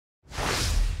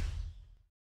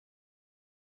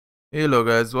Hello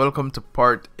guys, welcome to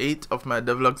part 8 of my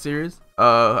devlog series.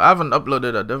 I haven't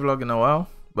uploaded a devlog in a while,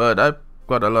 but I've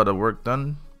got a lot of work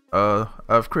done.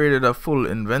 I've created a full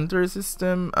inventory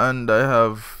system and I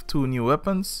have 2 new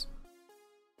weapons.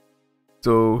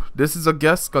 So this is a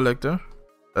gas collector.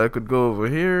 I could go over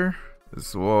here,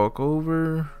 just walk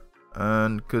over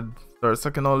and could start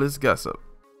sucking all this gas up.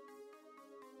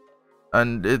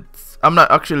 And I'm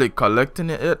not actually collecting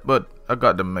it yet, but I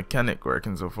got the mechanic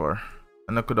working so far.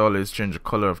 And I could always change the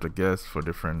color of the gas for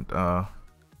different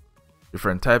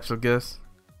types of gas.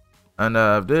 And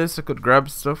I have this, I could grab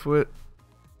stuff with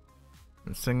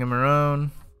and swing them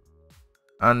around.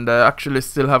 And I actually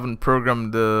still haven't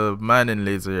programmed the mining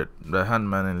laser yet, the hand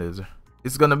mining laser.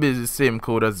 It's gonna be the same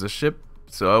code as the ship,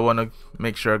 so I wanna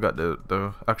make sure I got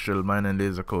the actual mining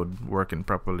laser code working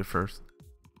properly first.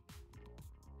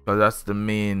 Because that's the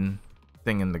main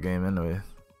thing in the game anyway.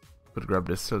 Could grab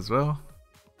this as well.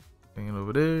 Bring it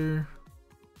over there.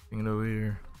 Bring it over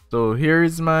here. So here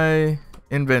is my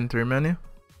inventory menu.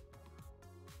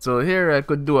 So here I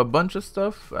could do a bunch of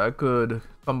stuff. I could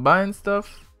combine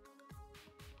stuff.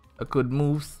 I could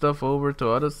move stuff over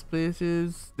to other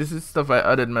places. This is stuff I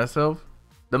added myself.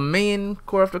 The main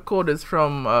core of the code is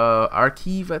from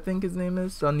Archive, I think his name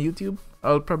is, on YouTube.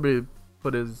 I'll probably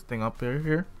put his thing up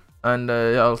here. And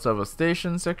I also have a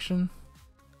station section.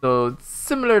 So it's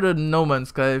similar to No Man's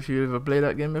Sky if you ever played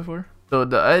that game before. So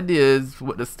the idea is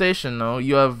with the station now,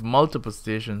 you have multiple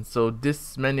stations. So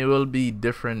this menu will be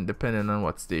different depending on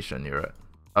what station you're at,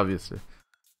 obviously.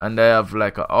 And I have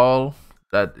like a all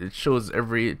that it shows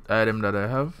every item that I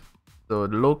have. So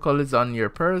the local is on your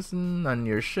person and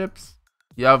your ships.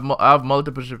 I have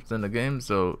multiple ships in the game,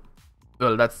 so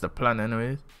well that's the plan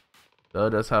anyway. So I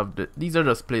just have these are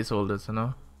just placeholders, you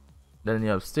know. Then you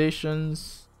have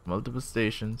stations. Multiple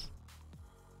stations,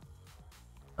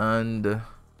 and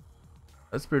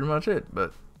that's pretty much it.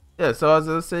 But yeah, so as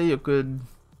I say, you could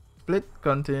split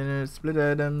containers, split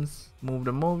items, move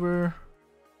them over,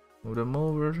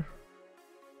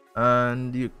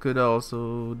 and you could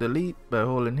also delete by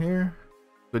holding here.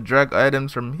 You could drag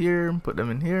items from here and put them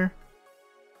in here,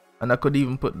 and I could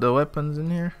even put the weapons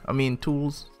in here. I mean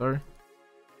tools, sorry.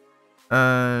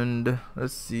 And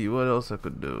let's see what else I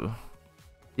could do.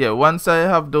 Yeah, once I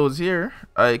have those here,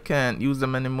 I can't use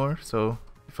them anymore. So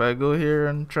if I go here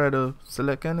and try to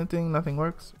select anything, nothing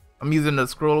works. I'm using the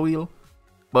scroll wheel,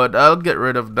 but I'll get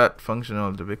rid of that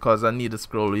functionality because I need a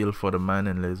scroll wheel for the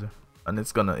mining laser, and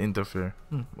it's gonna interfere.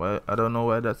 Why? I don't know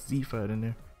why that's default in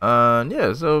there. And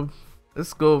yeah, so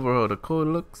let's go over how the code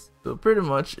looks. So pretty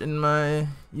much in my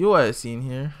UI scene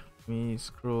here, let me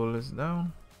scroll this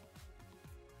down.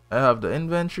 I have the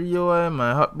inventory UI,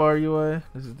 my hotbar UI.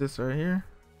 This is this right here.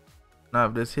 I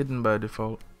have this hidden by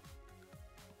default,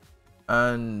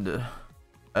 and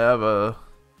I have a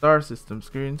star system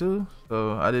screen too,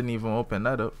 so I didn't even open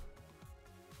that up.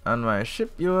 And my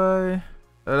ship UI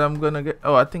that I'm gonna get,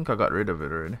 oh I think I got rid of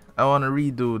it already. I want to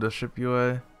redo the ship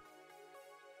UI,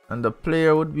 and the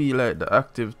player would be like the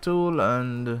active tool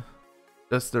and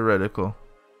just the reticle.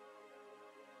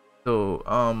 So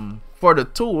for the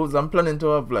tools, I'm planning to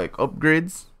have like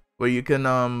upgrades where you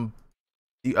can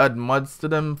you add mods to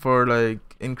them for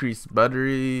like increased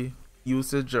battery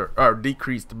usage or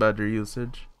decreased battery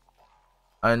usage.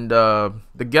 And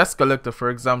the gas collector, for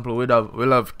example,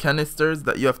 will have canisters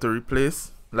that you have to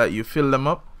replace. Like you fill them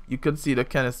up, you could see the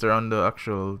canister on the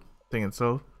actual thing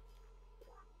itself.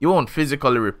 You won't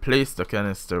physically replace the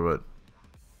canister, but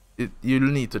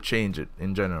you'll need to change it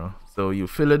in general. So you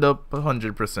fill it up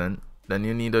 100%, then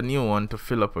you need a new one to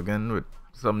fill up again with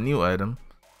some new item,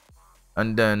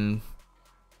 and then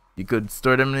you could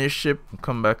store them in your ship,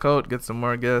 come back out, get some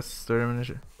more gas, store them in your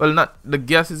ship. Well, not the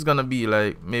gas is gonna be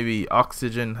like maybe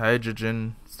oxygen,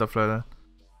 hydrogen, stuff like that.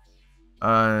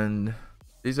 And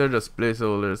these are just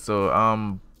placeholders.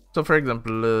 So for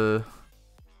example,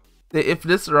 if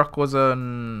this rock was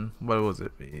on, what was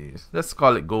it? Let's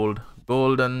call it gold,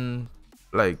 and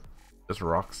like just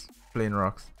rocks, plain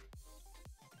rocks.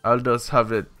 I'll just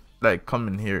have it like come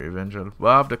in here eventually. But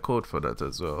I have the code for that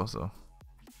as well, so.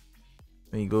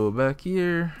 Let me go back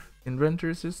here,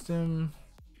 inventory system,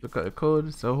 look at the code.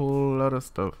 It's a whole lot of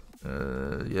stuff.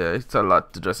 Yeah, it's a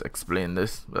lot to just explain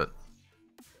this, but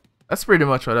that's pretty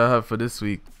much what I have for this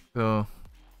week. So,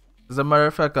 as a matter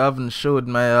of fact, I haven't showed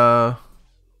my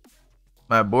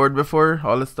my board before,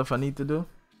 all the stuff I need to do.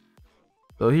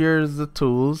 So here's the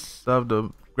tools. I have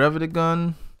the gravity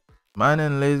gun,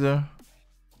 mining laser,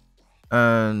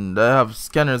 and I have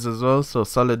scanners as well. So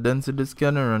solid density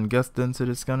scanner and gas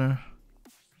density scanner.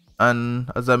 And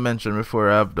as I mentioned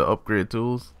before, I have the upgrade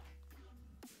tools.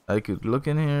 I could look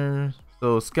in here.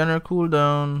 So scanner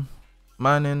cooldown,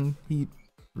 mining, heat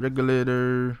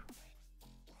regulator,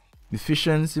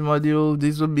 efficiency module.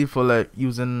 These would be for like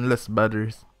using less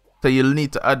batteries. So you'll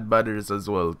need to add batteries as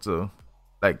well to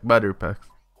like battery packs.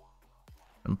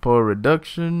 And power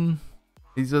reduction.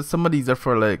 These are some of these are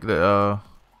for like the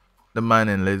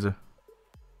mining laser.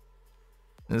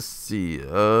 Let's see.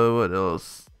 What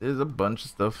else? There's a bunch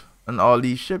of stuff. And all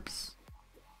these ships.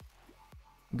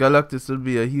 Galactus will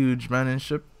be a huge mining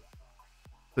ship.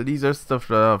 So these are stuff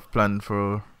that I've planned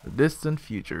for the distant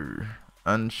future.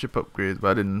 And ship upgrades,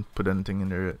 but I didn't put anything in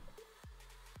there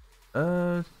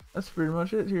yet. That's pretty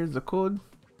much it. Here's the code.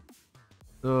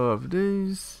 So of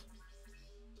these,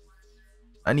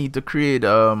 I need to create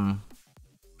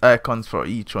icons for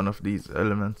each one of these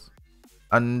elements,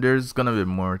 and there's gonna be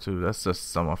more too. That's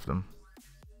just some of them.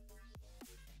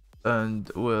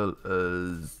 And well,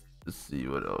 let's see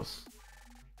what else.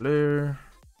 Layer.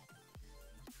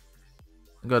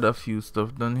 Got a few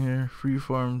stuff done here.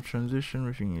 Freeform transition,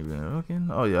 wishing even okay.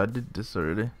 Oh yeah, I did this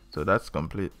already, so that's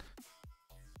complete.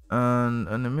 And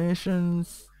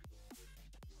animations,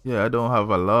 yeah, I don't have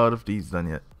a lot of these done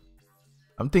yet.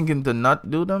 I'm thinking to not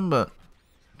do them, but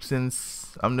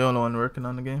since I'm the only one working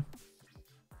on the game.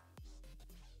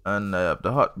 And I have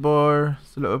the hotbar,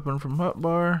 still open from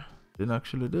hotbar. Didn't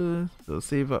actually do it. So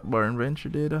save hotbar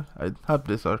inventory data. I have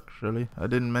this actually. I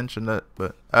didn't mention that,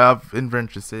 but I have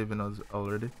inventory saving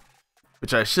already,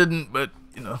 which I shouldn't, but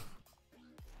you know.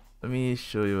 Let me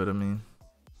show you what I mean.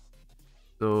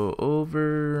 So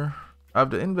over, I have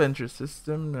the inventory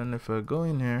system. Then if I go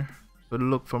in here, so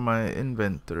look for my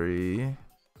inventory.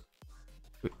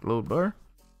 Quick load bar.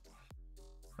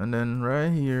 And then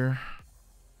right here.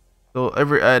 So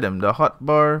every item, the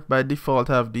hotbar by default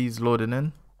have these loading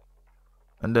in.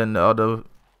 And then the other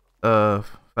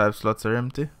 5 slots are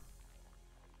empty.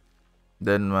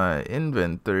 Then my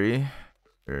inventory,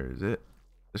 where is it?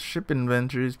 The ship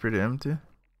inventory is pretty empty.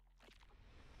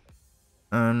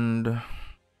 And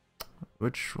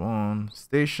which one?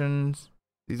 Stations.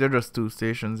 These are just 2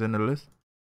 stations in the list.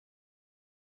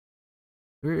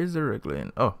 Where is the reg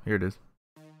lane? Oh, here it is.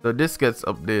 So this gets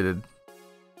updated.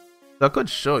 So I could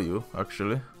show you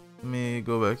actually. Let me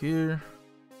go back here.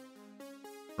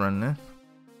 Run it.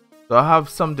 So I have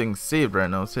something saved right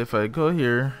now. So if I go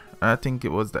here, I think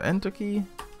it was the enter key.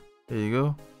 There you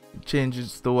go. It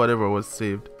changes to whatever was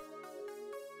saved.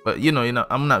 But you know,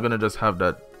 I'm not gonna just have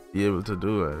that be able to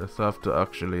do it. So I have to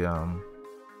actually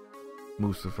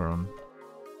move stuff around.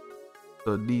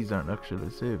 So these aren't actually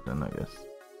saved then, I guess.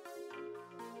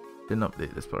 Didn't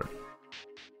update this part.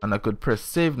 And I could press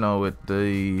save now with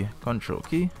the control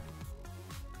key.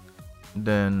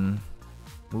 Then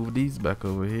move these back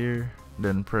over here.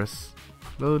 Then press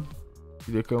load.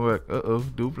 They come back.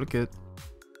 Duplicate.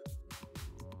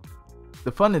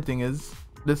 The funny thing is,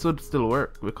 this would still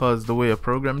work because the way I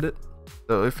programmed it.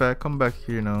 So if I come back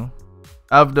here now,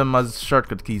 I have them as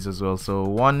shortcut keys as well. So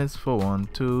 1 is for 1,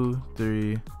 2,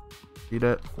 3. See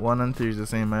that? 1 and 3 is the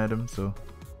same item. So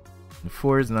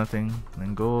 4 is nothing.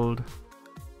 And gold,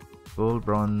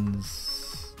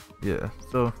 bronze. Yeah.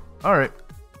 So alright.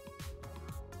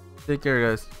 Take care,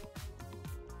 guys.